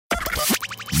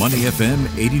Money FM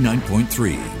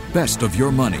 89.3. Best of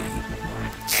your money.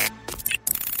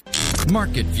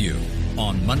 Market View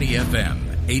on Money FM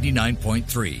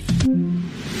 89.3.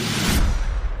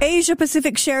 Asia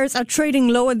Pacific shares are trading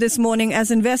lower this morning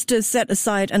as investors set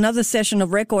aside another session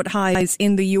of record highs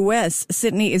in the US.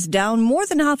 Sydney is down more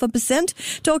than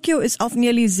 0.5%. Tokyo is off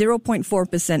nearly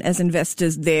 0.4% as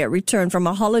investors there return from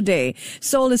a holiday.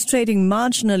 Seoul is trading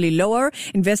marginally lower.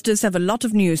 Investors have a lot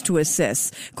of news to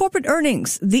assess. Corporate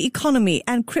earnings, the economy,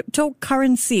 and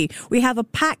cryptocurrency. We have a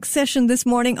packed session this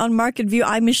morning on Market View.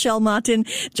 I'm Michelle Martin.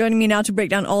 Joining me now to break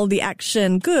down all the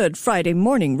action. Good Friday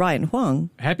morning, Ryan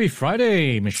Huang. Happy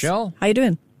Friday, Michelle. How you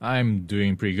doing? I'm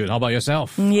doing pretty good. How about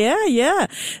yourself? Yeah.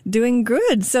 Doing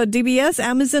good. So DBS,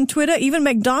 Amazon, Twitter, even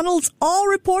McDonald's, all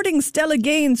reporting stellar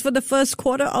gains for the first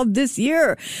quarter of this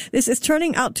year. This is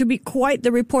turning out to be quite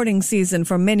the reporting season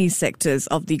for many sectors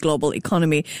of the global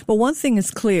economy. But one thing is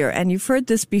clear, and you've heard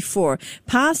this before,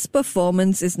 past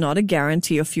performance is not a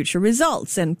guarantee of future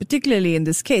results. And particularly in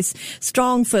this case,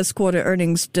 strong first quarter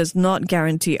earnings does not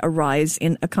guarantee a rise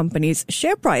in a company's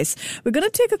share price. We're going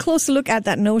to take a closer look at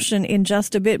that notion in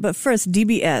just a bit. But first,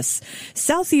 DBS,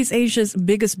 Southeast Asia's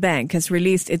biggest bank, has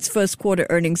released its first quarter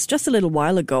earnings just a little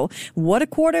while ago. What a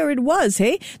quarter it was,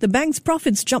 hey? The bank's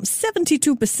profits jumped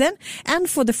 72%. And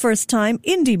for the first time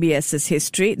in DBS's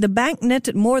history, the bank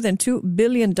netted more than $2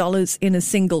 billion in a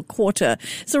single quarter.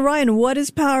 So, Ryan, what is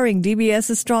powering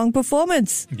DBS's strong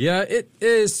performance? Yeah, it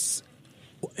is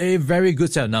a very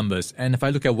good set of numbers. And if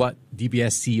I look at what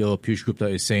DBS CEO Piyush Gupta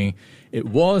is saying, it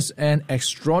was an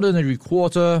extraordinary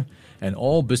quarter, and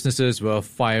all businesses were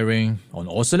firing on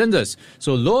all cylinders.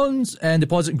 So loans and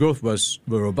deposit growth were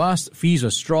robust, fees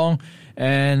were strong,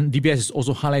 and DBS is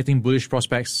also highlighting bullish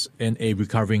prospects in a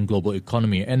recovering global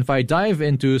economy. And if I dive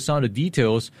into some of the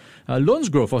details, loans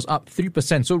growth was up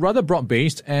 3%, so rather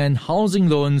broad-based, and housing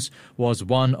loans was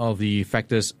one of the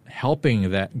factors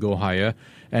helping that go higher.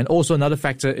 And also another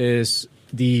factor is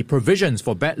the provisions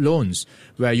for bad loans,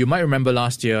 where you might remember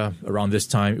last year around this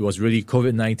time, it was really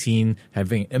COVID-19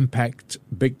 having impact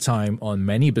big time on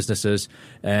many businesses,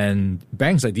 and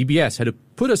banks like DBS had to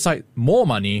put aside more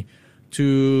money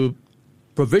to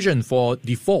provision for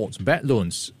defaults, bad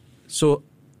loans. So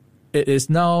it is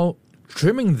now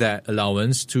trimming that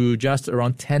allowance to just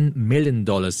around $10 million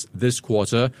this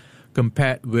quarter,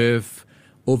 compared with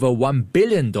over $1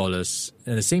 billion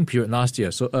in the same period last year.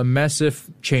 So a massive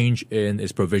change in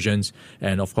its provisions.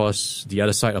 And of course, the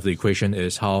other side of the equation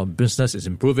is how business is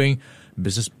improving.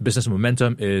 Business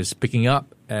momentum is picking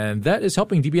up. And that is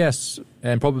helping DBS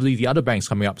and probably the other banks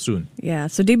coming up soon. Yeah,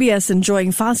 so DBS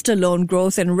enjoying faster loan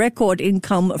growth and record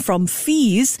income from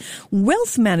fees.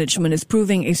 Wealth management is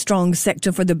proving a strong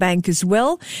sector for the bank as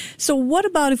well. So what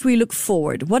about if we look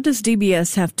forward? What does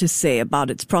DBS have to say about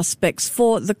its prospects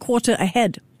for the quarter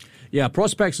ahead? Yeah,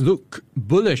 prospects look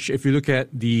bullish if you look at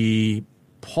the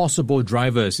possible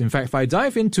drivers. In fact, if I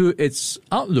dive into its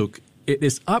outlook, it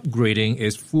is upgrading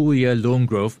its full-year loan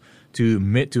growth to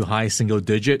mid to high single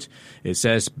digit. It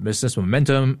says business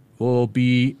momentum will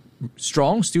be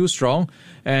strong, still strong,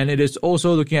 and it is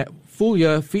also looking at full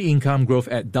year fee income growth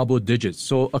at double digits.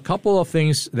 So a couple of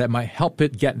things that might help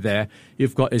it get there.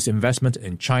 You've got its investment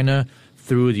in China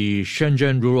through the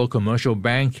Shenzhen Rural Commercial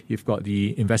Bank. You've got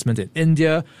the investment in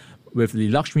India with the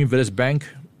Lakshmi Vilas Bank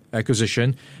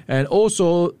acquisition. And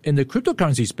also in the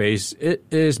cryptocurrency space, it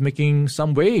is making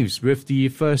some waves with the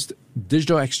first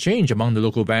digital exchange among the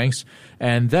local banks.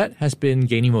 And that has been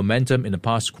gaining momentum in the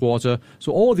past quarter.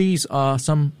 So all these are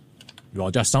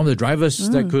just some of the drivers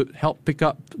that could help pick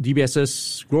up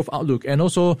DBS's growth outlook. And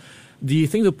also the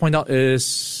thing to point out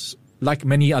is, like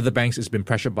many other banks, it's been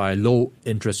pressured by low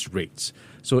interest rates.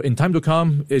 So in time to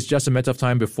come, it's just a matter of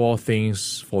time before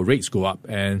rates go up.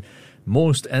 And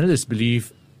most analysts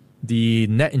believe the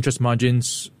net interest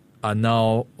margins are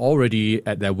now already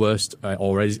at their worst,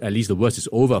 or at least the worst is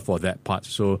over for that part.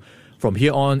 So from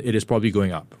here on, it is probably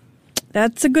going up.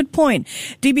 That's a good point.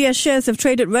 DBS shares have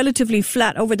traded relatively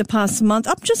flat over the past month,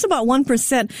 up just about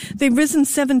 1%. They've risen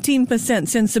 17%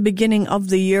 since the beginning of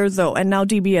the year, though. And now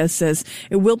DBS says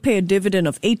it will pay a dividend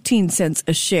of 18 cents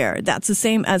a share. That's the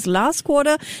same as last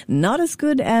quarter, not as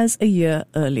good as a year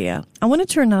earlier. I want to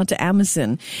turn now to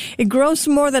Amazon. It grossed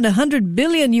more than $100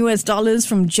 billion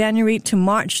from January to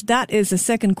March. That is the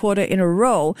second quarter in a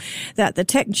row that the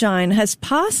tech giant has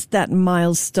passed that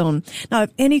milestone. Now,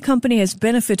 if any company has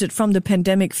benefited from the the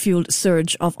pandemic-fueled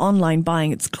surge of online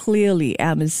buying, it's clearly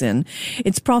Amazon.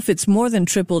 Its profits more than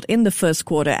tripled in the first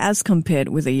quarter as compared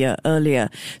with a year earlier.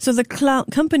 So the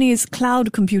company's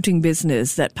cloud computing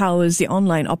business that powers the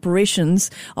online operations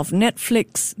of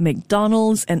Netflix,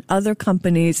 McDonald's, and other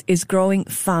companies is growing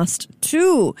fast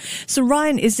too. So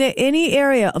Ryan, is there any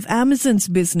area of Amazon's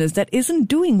business that isn't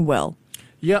doing well?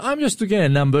 Yeah, I'm just looking at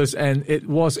numbers, and it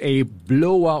was a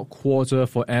blowout quarter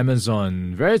for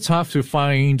Amazon. Very tough to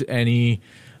find any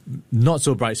not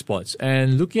so bright spots.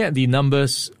 And looking at the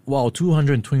numbers, wow,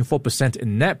 224%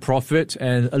 in net profit,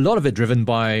 and a lot of it driven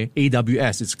by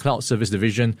AWS, its cloud service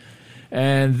division.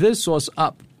 And this was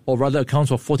up, or rather accounts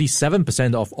for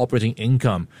 47% of operating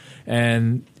income.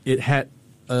 And it had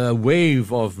a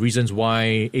wave of reasons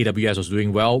why AWS was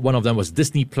doing well. One of them was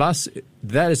Disney Plus.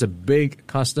 That is a big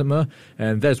customer,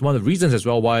 and that's one of the reasons as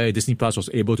well why Disney Plus was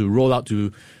able to roll out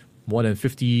to more than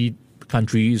 50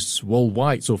 countries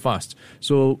worldwide so fast.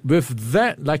 So with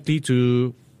that likely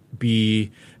to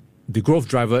be the growth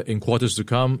driver in quarters to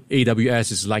come,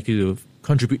 AWS is likely to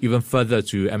contribute even further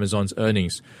to Amazon's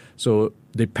earnings. So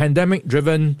the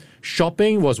pandemic-driven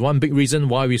shopping was one big reason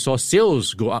why we saw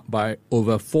sales go up by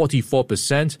over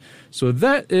 44%. So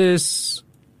that is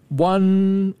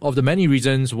one of the many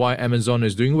reasons why Amazon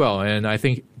is doing well. And I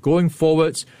think going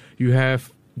forwards, you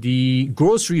have the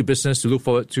grocery business to look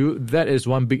forward to. That is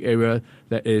one big area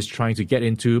that is trying to get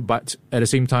into. But at the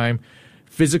same time,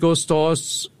 physical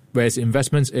stores, whereas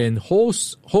investments in Whole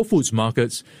Foods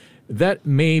markets, that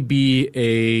may be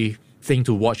a thing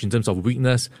to watch in terms of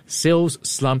weakness. Sales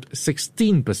slumped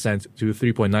 16% to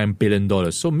 $3.9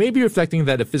 billion. So maybe reflecting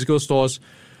that the physical stores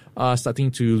are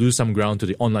starting to lose some ground to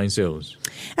the online sales.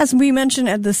 As we mentioned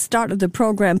at the start of the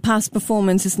program, past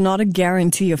performance is not a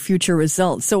guarantee of future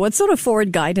results. So what sort of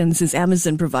forward guidance is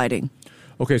Amazon providing?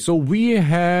 Okay, so we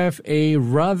have a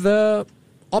rather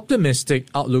optimistic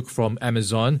outlook from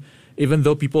Amazon, even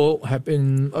though people have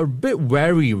been a bit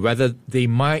wary whether they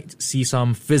might see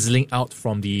some fizzling out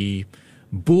from the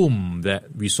boom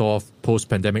that we saw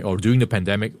post-pandemic or during the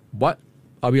pandemic. What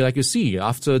are we likely to see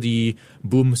after the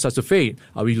boom starts to fade?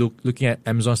 Are we looking at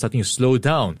Amazon starting to slow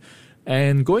down?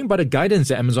 And going by the guidance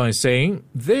that Amazon is saying,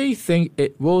 they think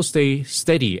it will stay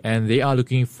steady, and they are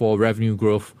looking for revenue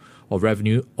growth or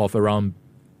revenue of around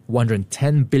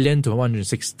 110 billion to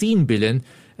 116 billion,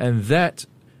 and that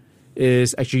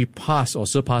is actually past or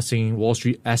surpassing Wall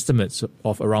Street estimates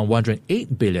of around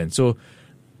 108 billion. So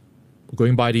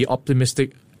going by the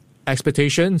optimistic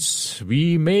expectations,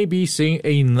 we may be seeing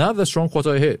another strong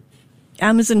quarter ahead.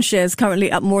 Amazon shares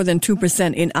currently up more than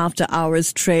 2% in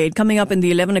after-hours trade. Coming up in the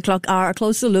 11 o'clock hour, a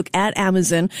closer look at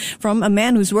Amazon from a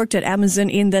man who's worked at Amazon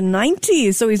in the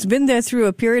 90s. So he's been there through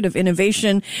a period of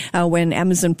innovation when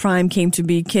Amazon Prime came to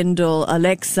be, Kindle,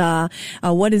 Alexa.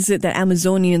 What is it that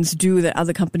Amazonians do that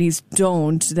other companies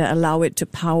don't that allow it to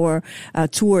power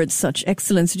towards such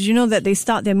excellence? Did you know that they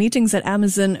start their meetings at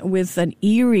Amazon with an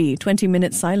eerie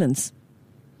 20-minute silence?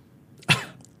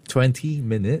 20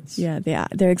 minutes? Yeah,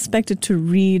 they're expected to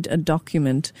read a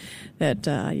document that,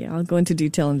 I'll go into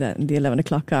detail on that in the 11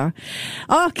 o'clock hour.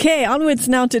 Okay, onwards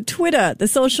now to Twitter. The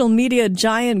social media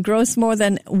giant grossed more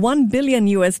than $1 billion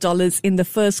in the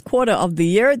first quarter of the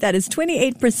year. That is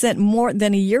 28% more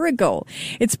than a year ago.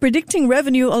 It's predicting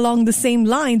revenue along the same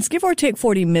lines, give or take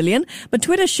 40 million, but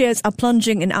Twitter shares are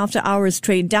plunging in after-hours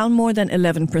trade, down more than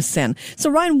 11%. So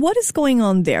Ryan, what is going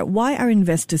on there? Why are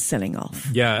investors selling off?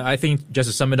 Yeah, I think just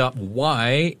to sum it up,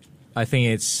 why? I think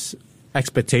it's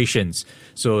expectations.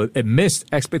 So it missed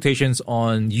expectations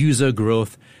on user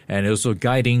growth and also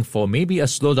guiding for maybe a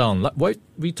slowdown. Like what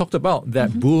we talked about,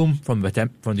 that boom from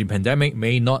the pandemic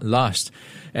may not last.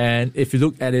 And if you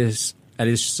look at its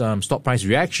stock price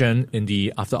reaction in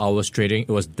the after-hours trading,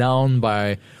 it was down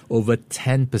by over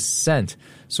 10%.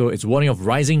 So it's warning of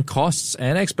rising costs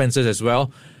and expenses as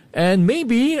well. And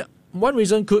maybe one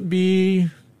reason could be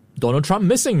Donald Trump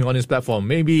missing on his platform.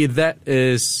 Maybe that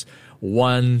is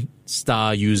one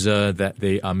star user that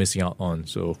they are missing out on.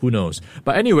 So who knows?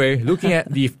 But anyway, looking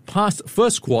at the past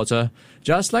first quarter,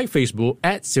 just like Facebook,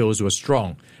 ad sales were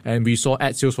strong. And we saw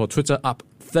ad sales for Twitter up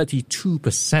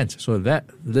 32%. So that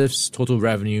lifts total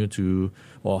revenue to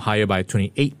higher by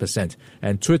 28%.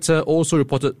 And Twitter also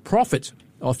reported profit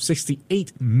of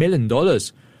 $68 million,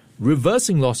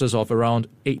 reversing losses of around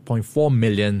 $8.4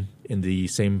 million in the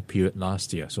same period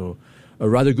last year. So a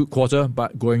rather good quarter,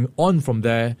 but going on from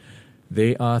there,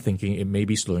 they are thinking it may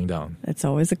be slowing down. That's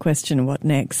always a question. What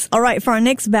next? All right. For our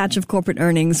next batch of corporate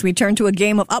earnings, we turn to a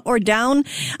game of up or down.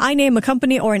 I name a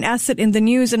company or an asset in the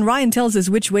news, and Ryan tells us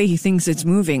which way he thinks it's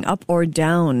moving, up or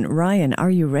down. Ryan,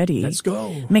 are you ready? Let's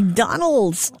go.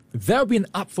 McDonald's. That'll be an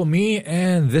up for me,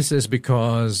 and this is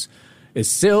because its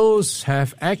sales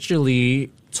have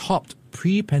actually topped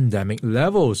pre-pandemic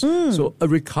levels. So a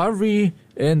recovery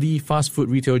in the fast food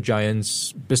retail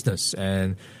giant's business,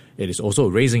 and it is also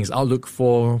raising its outlook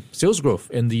for sales growth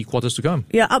in the quarters to come.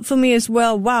 Yeah, up for me as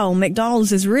well. Wow,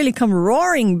 McDonald's has really come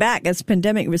roaring back as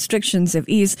pandemic restrictions have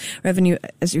eased. Revenue,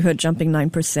 as you heard, jumping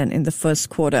 9% in the first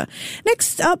quarter.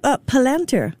 Next up,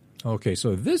 Palantir. Okay,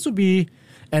 so this would be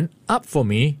an up for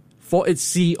me for its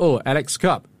CEO, Alex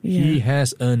Karp. He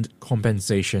has earned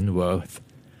compensation worth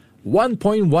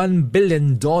 $1.1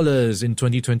 billion in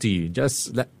 2020.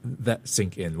 Just let that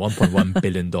sink in. $1.1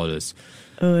 billion.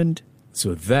 Earned.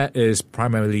 So that is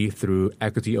primarily through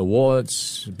equity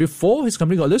awards before his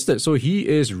company got listed. So he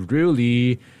is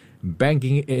really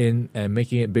banking in and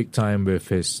making it big time with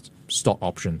his stock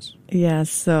options. Yeah,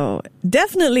 so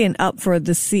definitely an up for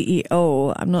the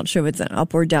CEO. I'm not sure if it's an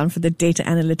up or down for the data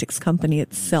analytics company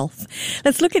itself.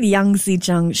 Let's look at Yang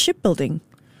Zijiang Shipbuilding.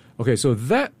 Okay, so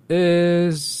that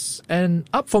is an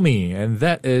up for me, and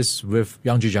that is with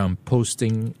Yang Zijiang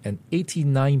posting an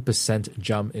 89%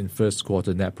 jump in first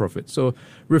quarter net profit. So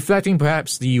reflecting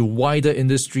perhaps the wider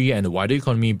industry and the wider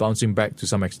economy bouncing back to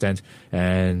some extent,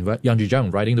 and Yang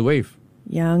Zijiang riding the wave.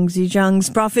 Yang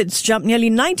Zijiang's profits jumped nearly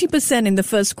 90% in the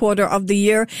first quarter of the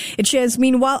year. Its shares,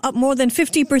 meanwhile, up more than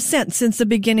 50% since the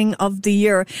beginning of the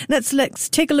year. Let's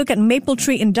take a look at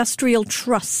Mapletree Industrial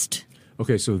Trust.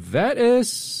 Okay, so that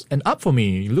is an up for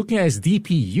me. Looking at its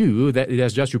DPU that it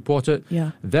has just reported,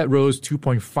 that rose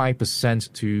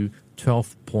 2.5% to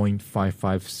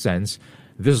 12.55 cents.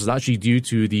 This is largely due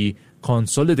to the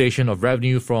consolidation of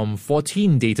revenue from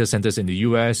 14 data centers in the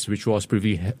US, which was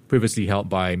previously held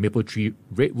by Mapletree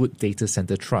Redwood Data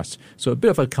Center Trust. So a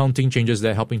bit of accounting changes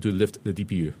there helping to lift the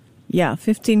DPU. Yeah,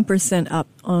 15% up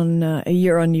on a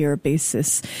year-on-year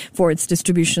basis for its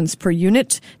distributions per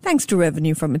unit, thanks to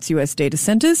revenue from its U.S. data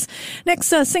centers. Next,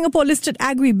 Singapore-listed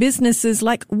agri-businesses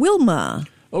like Wilmar.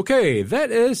 Okay,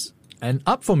 that is an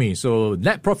up for me. So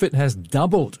net profit has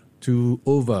doubled to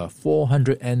over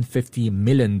 $450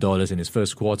 million in its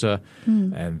first quarter.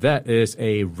 And that is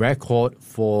a record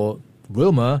for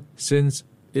Wilmar since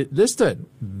it listed.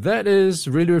 That is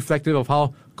really reflective of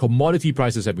how commodity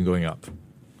prices have been going up.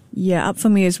 Yeah, up for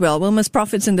me as well. Wilmar's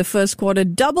profits in the first quarter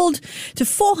doubled to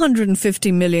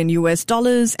 $450 million US,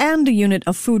 and the unit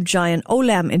of food giant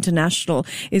Olam International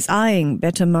is eyeing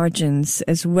better margins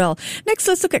as well. Next,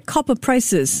 let's look at copper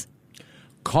prices.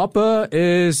 Copper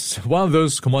is one of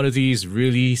those commodities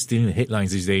really stealing the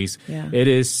headlines these days. Yeah. It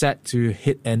is set to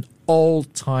hit an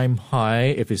all-time high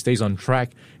if it stays on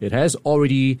track. It has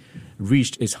already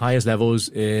reached its highest levels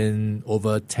in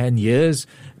over 10 years,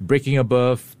 breaking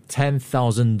above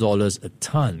 $10,000 a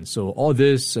ton. So all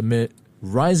this amid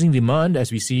rising demand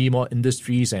as we see more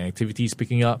industries and activities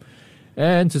picking up,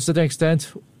 and to a certain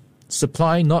extent,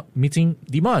 supply not meeting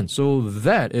demand. So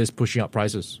that is pushing up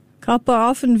prices. Copper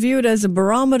often viewed as a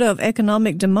barometer of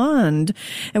economic demand.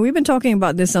 And we've been talking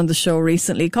about this on the show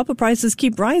recently. Copper prices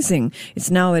keep rising.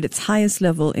 It's now at its highest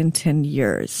level in 10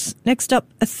 years. Next up,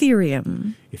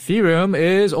 Ethereum. Ethereum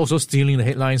is also stealing the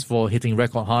headlines for hitting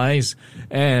record highs,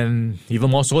 and even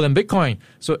more so than Bitcoin.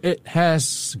 So it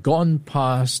has gone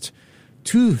past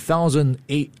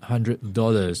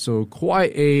 $2,800. So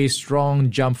quite a strong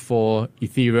jump for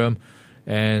Ethereum,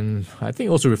 and I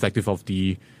think also reflective of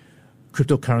the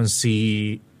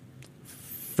cryptocurrency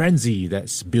frenzy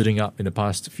that's building up in the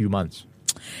past few months.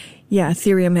 Yeah,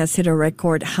 Ethereum has hit a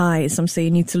record high. Some say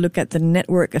you need to look at the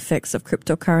network effects of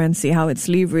cryptocurrency, how it's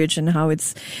leveraged and how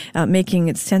it's making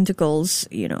its tentacles,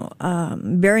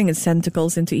 bearing its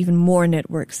tentacles into even more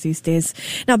networks these days.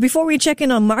 Now, before we check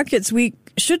in on markets, we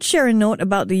should share a note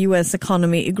about the U.S.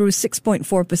 economy. It grew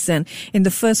 6.4% in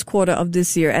the first quarter of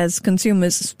this year as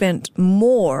consumers spent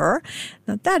more.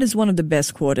 Now, that is one of the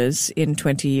best quarters in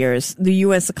 20 years. The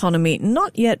U.S. economy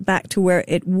not yet back to where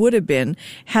it would have been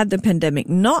had the pandemic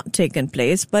not taken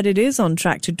place, but it is on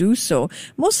track to do so,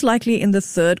 most likely in the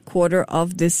third quarter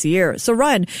of this year. So,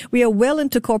 Ryan, we are well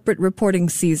into corporate reporting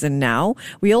season now.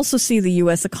 We also see the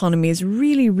U.S. economy is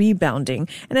really rebounding.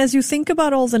 And as you think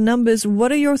about all the numbers,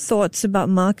 what are your thoughts about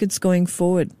markets going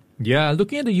forward? Yeah,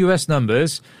 looking at the U.S.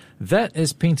 numbers, that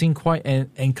is painting quite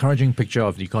an encouraging picture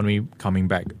of the economy coming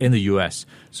back in the U.S.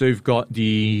 So you've got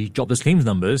the jobless claims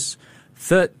numbers,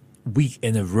 third week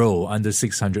in a row under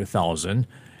 600,000.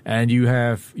 And you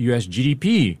have U.S.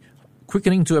 GDP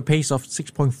quickening to a pace of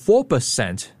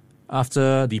 6.4%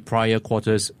 after the prior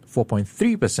quarter's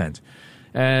 4.3%.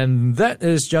 And that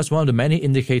is just one of the many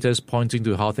indicators pointing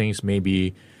to how things may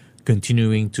be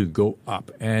continuing to go up.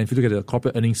 And if you look at the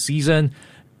corporate earnings season,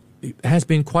 it has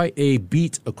been quite a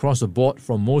beat across the board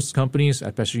from most companies,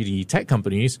 especially the tech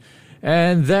companies.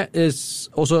 And that is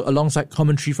also alongside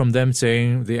commentary from them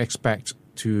saying they expect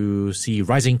to see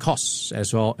rising costs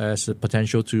as well as the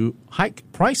potential to hike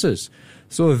prices.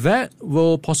 So that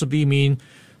will possibly mean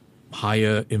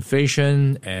higher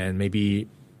inflation and maybe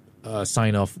a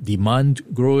sign of demand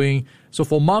growing. So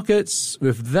for markets,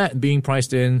 with that being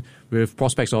priced in, with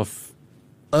prospects of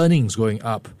earnings going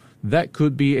up, that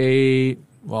could be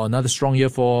another strong year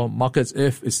for markets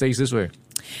if it stays this way.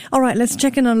 All right, let's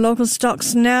check in on local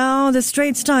stocks now. The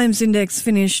Straits Times Index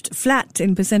finished flat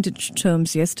in percentage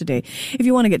terms yesterday. If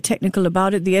you want to get technical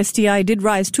about it, the STI did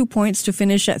rise 2 points to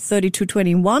finish at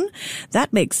 32.21.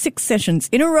 That makes 6 sessions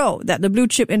in a row that the blue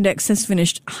chip index has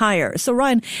finished higher. So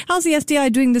Ryan, how's the STI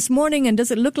doing this morning, and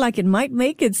does it look like it might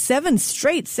make it 7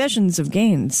 straight sessions of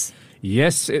gains?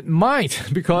 Yes, it might,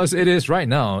 because it is right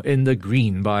now in the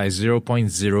green by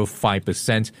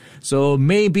 0.05%. So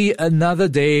maybe another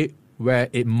day where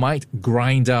it might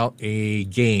grind out a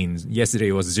gain. Yesterday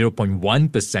it was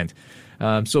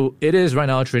 0.1%. So it is right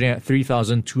now trading at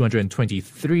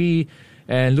 3,223.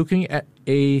 And looking at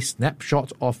a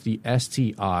snapshot of the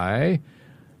STI,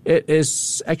 it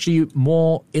is actually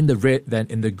more in the red than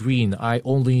in the green. I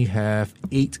only have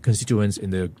 8 constituents in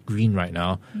the green right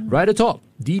now. Right at the top,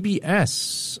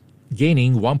 DBS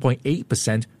gaining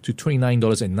 1.8% to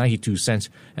 $29.92.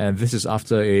 And this is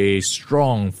after a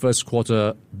strong first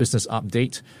quarter business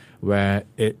update where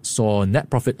it saw net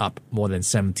profit up more than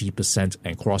 70%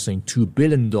 and crossing $2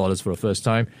 billion for the first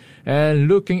time. And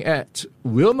looking at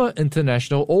Wilmar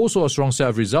International, also a strong set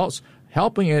of results,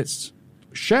 helping its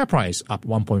share price up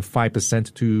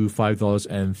 1.5% to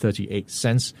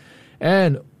 $5.38.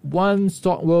 And one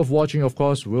stock worth watching, of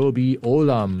course, will be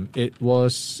Olam. It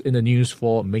was in the news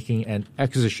for making an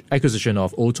acquisition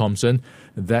of Old Thompson.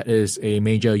 That is a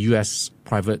major U.S.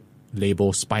 private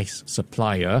label spice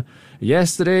supplier.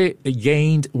 Yesterday, it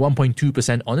gained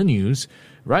 1.2% on the news.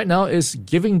 Right now, it's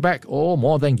giving back, or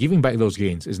more than giving back those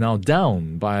gains. It's now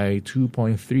down by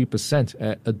 2.3%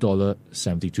 at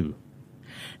 $1.72.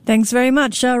 Thanks very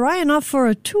much. Ryan off for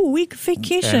a 2-week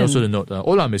vacation. And also the note,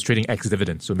 Olam is trading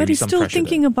ex-dividend, so maybe some pressure. But he's still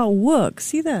thinking about work.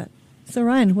 See that? So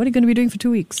Ryan, what are you going to be doing for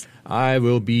 2 weeks? I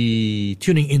will be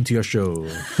tuning into your show.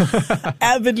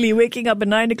 Avidly waking up at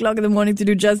 9 o'clock in the morning to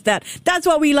do just that. That's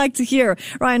what we like to hear.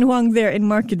 Ryan Huang there in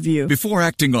Market View. Before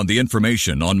acting on the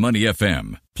information on Money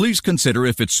FM, please consider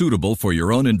if it's suitable for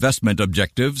your own investment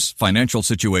objectives, financial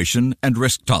situation, and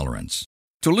risk tolerance.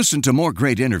 To listen to more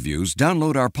great interviews,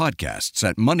 download our podcasts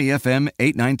at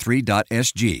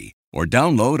moneyfm893.sg or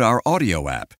download our audio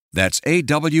app. That's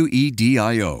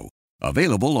AWEDIO.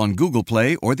 Available on Google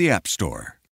Play or the App Store.